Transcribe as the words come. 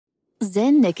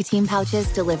Zyn nicotine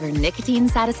pouches deliver nicotine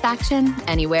satisfaction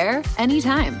anywhere,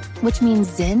 anytime, which means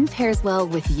Zyn pairs well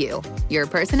with you, your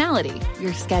personality,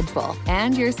 your schedule,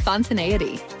 and your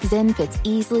spontaneity. Zyn fits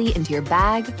easily into your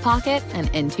bag, pocket, and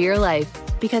into your life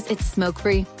because it's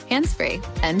smoke-free, hands-free,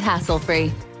 and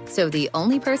hassle-free. So the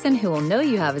only person who will know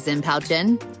you have a Zyn pouch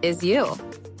in is you.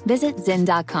 Visit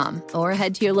Zyn.com or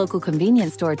head to your local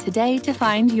convenience store today to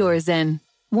find your Zyn.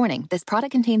 Warning, this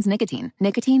product contains nicotine.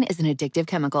 Nicotine is an addictive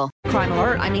chemical. Crime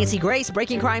Alert, I'm Nancy Grace.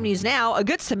 Breaking crime news now. A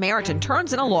good Samaritan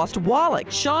turns in a lost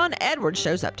wallet. Sean Edwards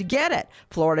shows up to get it.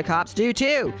 Florida cops do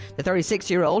too. The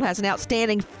 36-year-old has an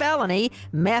outstanding felony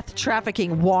meth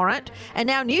trafficking warrant. And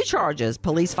now new charges.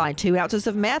 Police find 2 ounces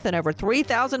of meth and over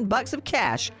 $3,000 of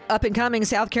cash. Up-and-coming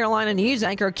South Carolina news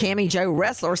anchor Cammie Jo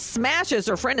Ressler smashes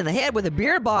her friend in the head with a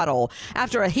beer bottle.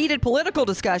 After a heated political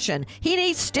discussion, he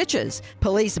needs stitches.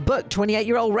 Police booked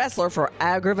 28-year-old wrestler for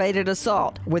aggravated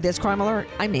assault. With this Crime Alert,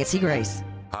 I'm Nancy Grace.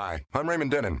 Hi, I'm Raymond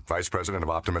Denon, Vice President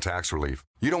of Optima Tax Relief.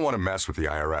 You don't want to mess with the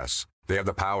IRS. They have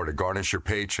the power to garnish your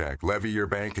paycheck, levy your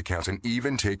bank accounts, and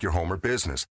even take your home or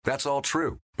business. That's all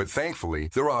true. But thankfully,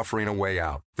 they're offering a way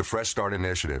out, the Fresh Start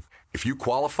Initiative. If you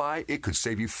qualify, it could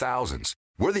save you thousands.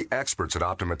 We're the experts at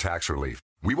Optima Tax Relief.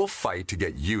 We will fight to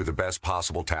get you the best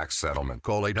possible tax settlement.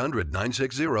 Call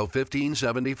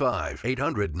 800-960-1575.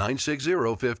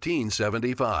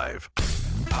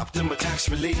 800-960-1575. Optima Tax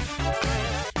Relief.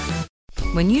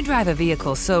 When you drive a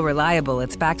vehicle so reliable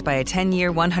it's backed by a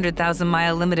 10-year,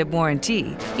 100,000-mile limited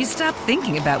warranty, you stop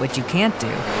thinking about what you can't do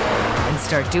and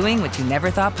start doing what you never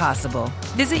thought possible.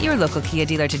 Visit your local Kia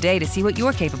dealer today to see what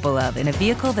you're capable of in a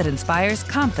vehicle that inspires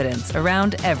confidence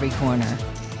around every corner.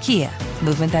 Kia,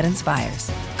 movement that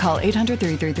inspires. Call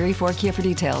 800-333-4KIA for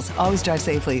details. Always drive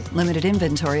safely. Limited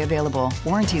inventory available.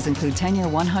 Warranties include 10-year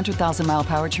 100,000-mile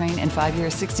powertrain and 5-year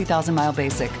 60,000-mile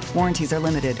basic. Warranties are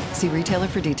limited. See retailer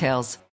for details.